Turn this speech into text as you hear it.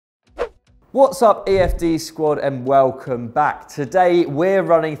What's up, EFD squad, and welcome back. Today we're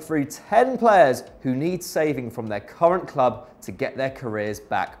running through 10 players who need saving from their current club to get their careers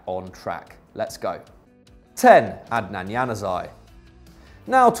back on track. Let's go. 10. Adnan Januzaj.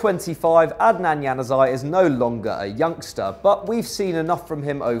 Now 25, Adnan Januzaj is no longer a youngster, but we've seen enough from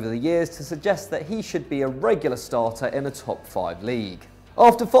him over the years to suggest that he should be a regular starter in a top 5 league.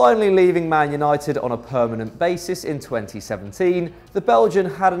 After finally leaving Man United on a permanent basis in 2017, the Belgian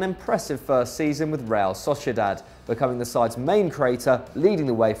had an impressive first season with Real Sociedad, becoming the side's main creator, leading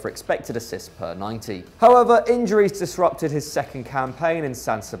the way for expected assists per 90. However, injuries disrupted his second campaign in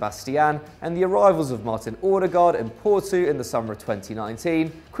San Sebastian, and the arrivals of Martin Odegaard and Porto in the summer of 2019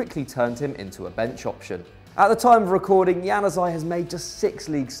 quickly turned him into a bench option. At the time of recording, Januzaj has made just 6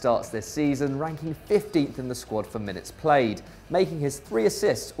 league starts this season, ranking 15th in the squad for minutes played, making his 3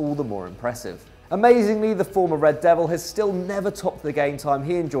 assists all the more impressive. Amazingly, the former Red Devil has still never topped the game time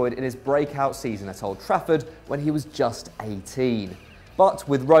he enjoyed in his breakout season at Old Trafford when he was just 18. But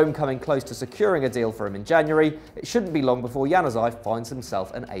with Rome coming close to securing a deal for him in January, it shouldn't be long before Januzaj finds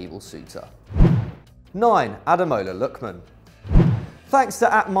himself an able suitor. 9. Ademola Lookman. Thanks to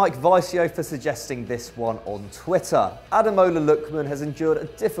 @MikeVicio for suggesting this one on Twitter. Ademola Lookman has endured a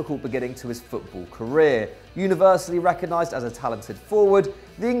difficult beginning to his football career. Universally recognised as a talented forward,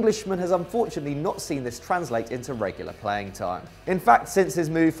 the Englishman has unfortunately not seen this translate into regular playing time. In fact, since his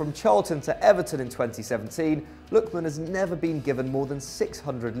move from Charlton to Everton in 2017, Lookman has never been given more than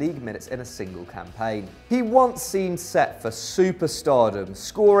 600 league minutes in a single campaign. He once seemed set for superstardom,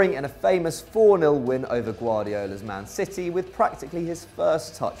 scoring in a famous 4-0 win over Guardiola's Man City with practically his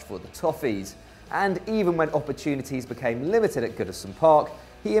first touch for the Toffees. And even when opportunities became limited at Goodison Park,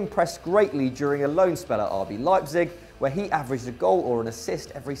 he impressed greatly during a loan spell at RB Leipzig, where he averaged a goal or an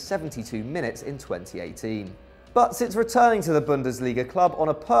assist every 72 minutes in 2018. But since returning to the Bundesliga club on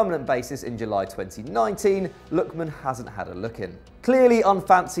a permanent basis in July 2019, Lookman hasn't had a look in. Clearly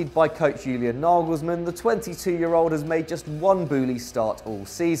unfancied by coach Julian Nagelsmann, the 22-year-old has made just 1 bully start all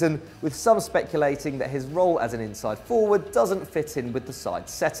season, with some speculating that his role as an inside forward doesn't fit in with the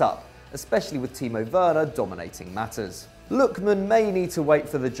side's setup, especially with Timo Werner dominating matters. Lookman may need to wait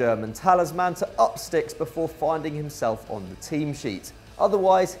for the German talisman to up sticks before finding himself on the team sheet.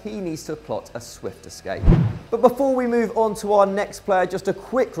 Otherwise, he needs to plot a swift escape. But before we move on to our next player, just a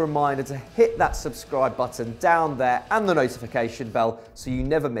quick reminder to hit that subscribe button down there and the notification bell so you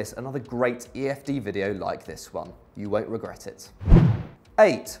never miss another great EFD video like this one. You won't regret it.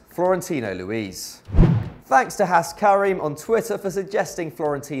 8. Florentino Luis. Thanks to Has Karim on Twitter for suggesting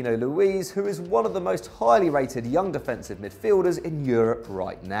Florentino Luis, who is one of the most highly rated young defensive midfielders in Europe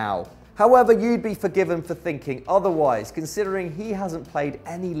right now. However, you'd be forgiven for thinking otherwise, considering he hasn't played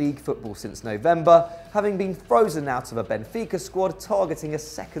any league football since November, having been frozen out of a Benfica squad targeting a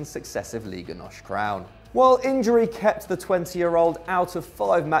second successive Liga NOS crown. While injury kept the 20-year-old out of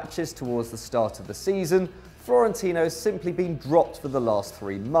 5 matches towards the start of the season, Florentino has simply been dropped for the last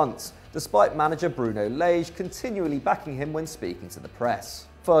 3 months, despite manager Bruno Lage continually backing him when speaking to the press.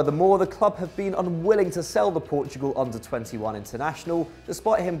 Furthermore, the club have been unwilling to sell the Portugal under-21 international,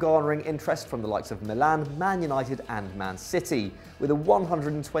 despite him garnering interest from the likes of Milan, Man United and Man City, with a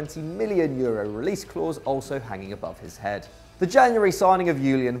 €120 million release clause also hanging above his head. The January signing of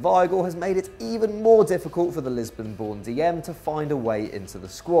Julian Weigl has made it even more difficult for the Lisbon-born DM to find a way into the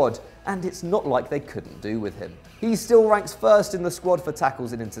squad, and it's not like they couldn't do with him. He still ranks first in the squad for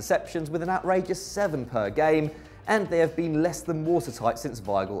tackles and interceptions with an outrageous 7 per game, and they have been less than watertight since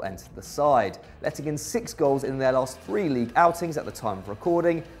Weigl entered the side, letting in 6 goals in their last 3 league outings at the time of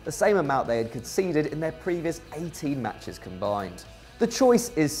recording, the same amount they had conceded in their previous 18 matches combined. The choice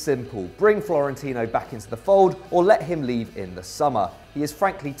is simple: bring Florentino back into the fold or let him leave in the summer. He is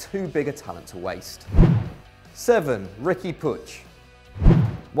frankly too big a talent to waste. 7. Riqui Puig.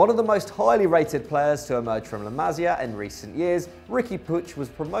 One of the most highly rated players to emerge from La Masia in recent years, Riqui Puig was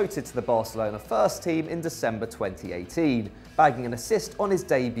promoted to the Barcelona first team in December 2018, bagging an assist on his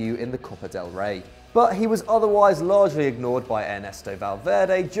debut in the Copa del Rey. But he was otherwise largely ignored by Ernesto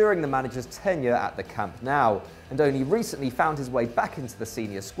Valverde during the manager's tenure at the Camp Nou, and only recently found his way back into the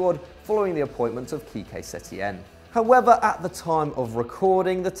senior squad following the appointment of Quique Setién. However, at the time of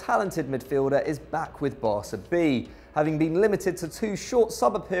recording, the talented midfielder is back with Barca B, having been limited to 2 short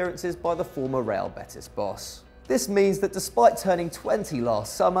sub-appearances by the former Real Betis boss. This means that despite turning 20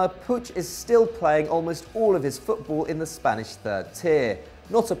 last summer, Puig is still playing almost all of his football in the Spanish 3rd tier,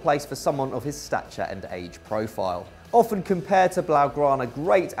 not a place for someone of his stature and age profile. Often compared to Blaugrana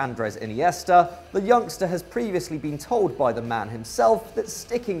great Andres Iniesta, the youngster has previously been told by the man himself that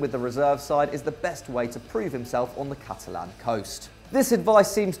sticking with the reserve side is the best way to prove himself on the Catalan coast. This advice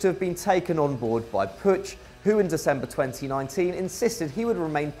seems to have been taken on board by Puig, who in December 2019 insisted he would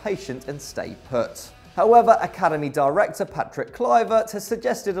remain patient and stay put. However, Academy Director Patrick Kluivert has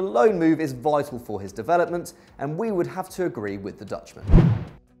suggested a loan move is vital for his development, and we would have to agree with the Dutchman.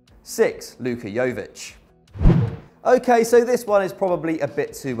 6. Luka Jovic. Okay, so this one is probably a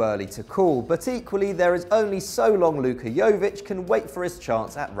bit too early to call, but equally there is only so long Luka Jovic can wait for his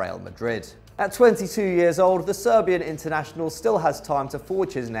chance at Real Madrid. At 22 years old, the Serbian international still has time to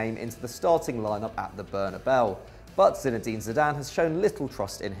forge his name into the starting lineup at the Bernabeu, but Zinedine Zidane has shown little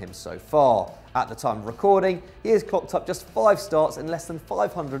trust in him so far. At the time of recording, he has clocked up just 5 starts in less than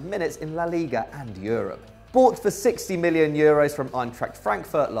 500 minutes in La Liga and Europe. Bought for €60 million from Eintracht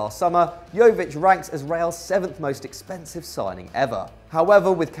Frankfurt last summer, Jovic ranks as Real's 7th most expensive signing ever.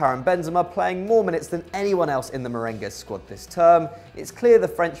 However, with Karim Benzema playing more minutes than anyone else in the Merengues squad this term, it's clear the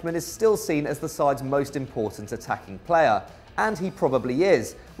Frenchman is still seen as the side's most important attacking player, and he probably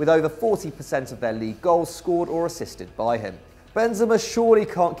is, with over 40% of their league goals scored or assisted by him. Benzema surely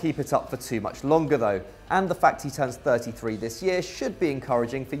can't keep it up for too much longer though, and the fact he turns 33 this year should be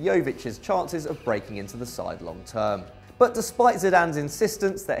encouraging for Jovic's chances of breaking into the side long term. But despite Zidane's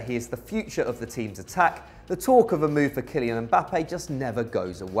insistence that he is the future of the team's attack, the talk of a move for Kylian Mbappe just never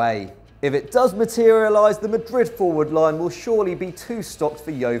goes away. If it does materialise, the Madrid forward line will surely be too stocked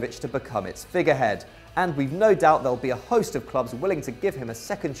for Jovic to become its figurehead, and we've no doubt there'll be a host of clubs willing to give him a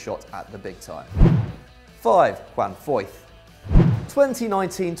second shot at the big time. 5. Juan Foyth.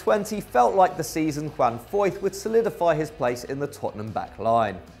 2019-20 felt like the season Juan Foyth would solidify his place in the Tottenham back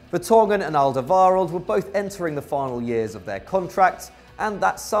line. Vertonghen and Alderweireld were both entering the final years of their contracts, and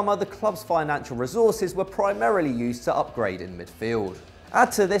that summer the club's financial resources were primarily used to upgrade in midfield.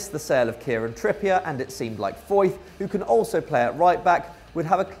 Add to this the sale of Kieran Trippier, and it seemed like Foyth, who can also play at right back, would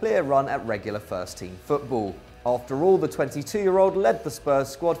have a clear run at regular first-team football. After all, the 22-year-old led the Spurs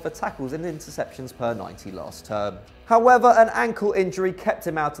squad for tackles and interceptions per 90 last term. However, an ankle injury kept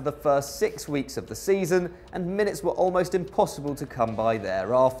him out of the first 6 weeks of the season, and minutes were almost impossible to come by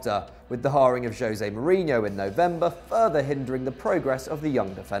thereafter, with the hiring of Jose Mourinho in November further hindering the progress of the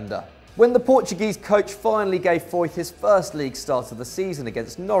young defender. When the Portuguese coach finally gave Foyth his first league start of the season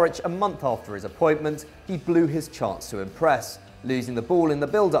against Norwich a month after his appointment, he blew his chance to impress, losing the ball in the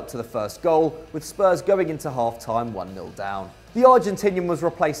build-up to the first goal, with Spurs going into half-time 1-0 down. The Argentinian was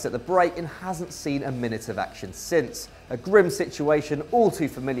replaced at the break and hasn't seen a minute of action since, a grim situation all too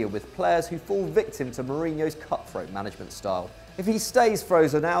familiar with players who fall victim to Mourinho's cutthroat management style. If he stays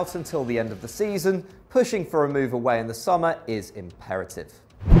frozen out until the end of the season, pushing for a move away in the summer is imperative.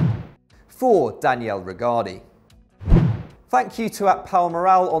 4. Daniel Rugani. Thank you to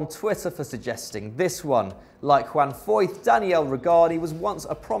 @Palmoral on Twitter for suggesting this one. Like Juan Foyth, Daniel Rugani was once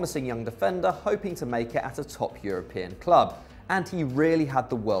a promising young defender hoping to make it at a top European club, and he really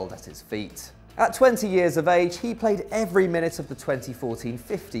had the world at his feet. At 20 years of age, he played every minute of the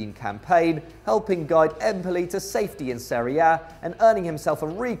 2014-15 campaign, helping guide Empoli to safety in Serie A and earning himself a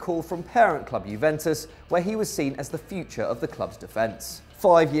recall from parent club Juventus, where he was seen as the future of the club's defence.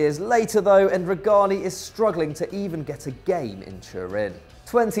 5 years later though, and Rugani is struggling to even get a game in Turin.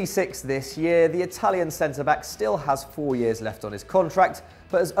 26 this year, the Italian centre-back still has 4 years left on his contract,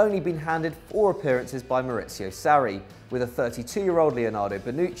 but has only been handed 4 appearances by Maurizio Sarri, with a 32-year-old Leonardo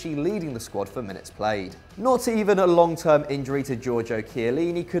Bonucci leading the squad for minutes played. Not even a long-term injury to Giorgio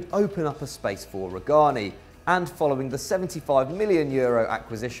Chiellini could open up a space for Rugani, and following the €75 million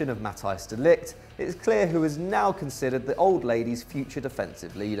acquisition of Matthijs de Ligt, it is clear who is now considered the old lady's future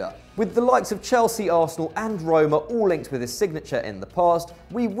defensive leader. With the likes of Chelsea, Arsenal and Roma all linked with his signature in the past,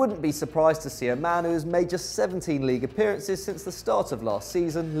 we wouldn't be surprised to see a man who has made just 17 league appearances since the start of last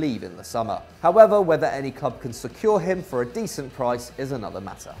season leave in the summer. However, whether any club can secure him for a decent price is another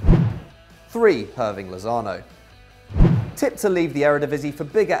matter. 3. Hirving Lozano. Tipped to leave the Eredivisie for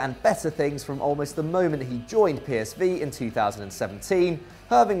bigger and better things from almost the moment he joined PSV in 2017,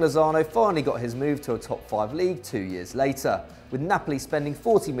 Hirving Lozano finally got his move to a top 5 league 2 years later, with Napoli spending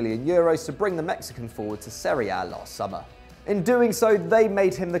 €40 million to bring the Mexican forward to Serie A last summer. In doing so, they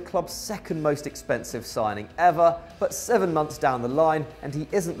made him the club's second most expensive signing ever, but 7 months down the line, and he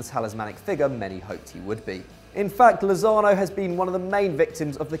isn't the talismanic figure many hoped he would be. In fact, Lozano has been one of the main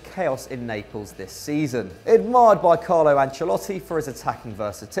victims of the chaos in Naples this season. Admired by Carlo Ancelotti for his attacking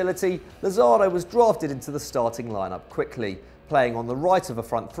versatility, Lozano was drafted into the starting lineup quickly, playing on the right of a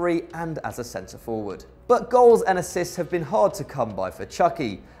front three and as a centre-forward. But goals and assists have been hard to come by for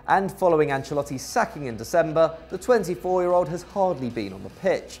Chucky, and following Ancelotti's sacking in December, the 24-year-old has hardly been on the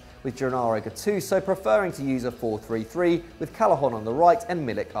pitch, with Gennaro Gattuso preferring to use a 4-3-3 with Callahan on the right and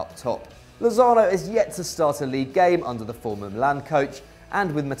Milik up top. Lozano is yet to start a league game under the former Milan coach,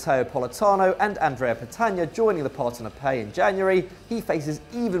 and with Matteo Politano and Andrea Petagna joining the Partenopei in January, he faces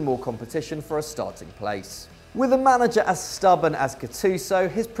even more competition for a starting place. With a manager as stubborn as Gattuso,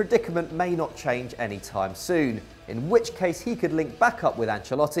 his predicament may not change anytime soon, in which case he could link back up with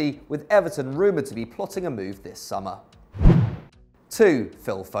Ancelotti, with Everton rumoured to be plotting a move this summer. 2.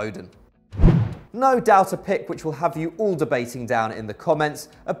 Phil Foden. No doubt a pick which will have you all debating down in the comments.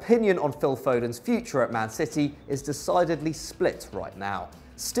 Opinion on Phil Foden's future at Man City is decidedly split right now.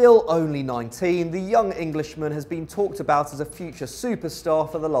 Still only 19, the young Englishman has been talked about as a future superstar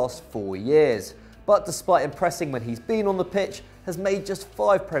for the last 4 years. But despite impressing when he's been on the pitch, has made just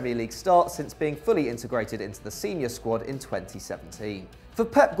 5 Premier League starts since being fully integrated into the senior squad in 2017. For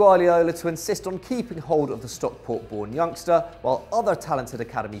Pep Guardiola to insist on keeping hold of the Stockport-born youngster, while other talented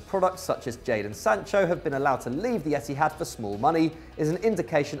academy products such as Jadon Sancho have been allowed to leave the Etihad for small money, is an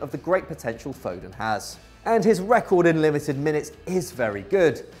indication of the great potential Foden has. And his record in limited minutes is very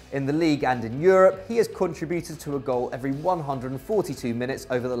good. In the league and in Europe, he has contributed to a goal every 142 minutes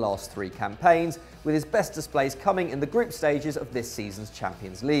over the last 3 campaigns, with his best displays coming in the group stages of this season's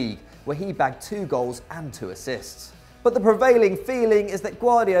Champions League, where he bagged 2 goals and 2 assists. But the prevailing feeling is that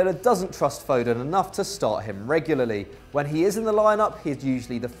Guardiola doesn't trust Foden enough to start him regularly. When he is in the lineup, he is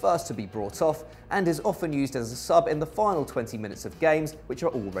usually the first to be brought off and is often used as a sub in the final 20 minutes of games which are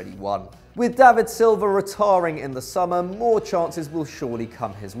already won. With David Silva retiring in the summer, more chances will surely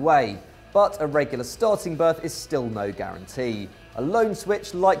come his way. But a regular starting berth is still no guarantee. A loan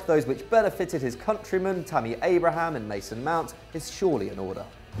switch like those which benefited his countrymen Tammy Abraham and Mason Mount is surely in order.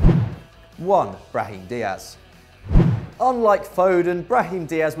 1. Brahim Diaz. Unlike Foden, Brahim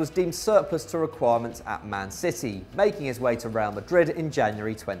Diaz was deemed surplus to requirements at Man City, making his way to Real Madrid in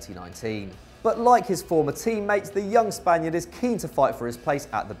January 2019. But like his former teammates, the young Spaniard is keen to fight for his place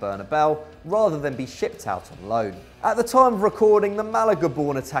at the Bernabeu, rather than be shipped out on loan. At the time of recording, the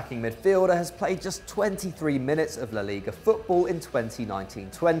Malaga-born attacking midfielder has played just 23 minutes of La Liga football in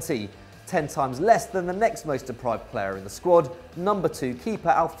 2019-20, 10 times less than the next most deprived player in the squad, number 2 keeper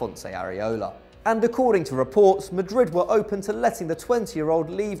Alphonse Areola. And according to reports, Madrid were open to letting the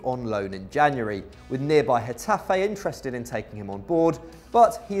 20-year-old leave on loan in January, with nearby Getafe interested in taking him on board,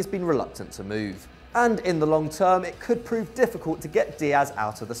 but he has been reluctant to move. And in the long term, it could prove difficult to get Diaz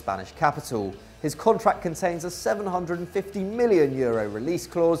out of the Spanish capital. His contract contains a €750 million release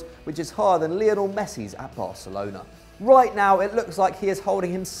clause, which is higher than Lionel Messi's at Barcelona. Right now, it looks like he is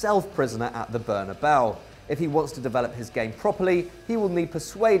holding himself prisoner at the Bernabeu. If he wants to develop his game properly, he will need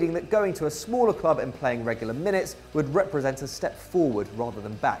persuading that going to a smaller club and playing regular minutes would represent a step forward rather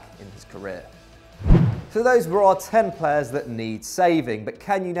than back in his career. So those were our 10 players that need saving, but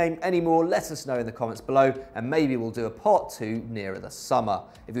can you name any more? Let us know in the comments below, and maybe we'll do a part 2 nearer the summer.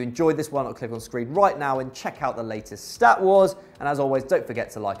 If you enjoyed this one, click on screen right now and check out the latest Stat Wars, and as always, don't forget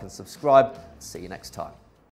to like and subscribe. See you next time.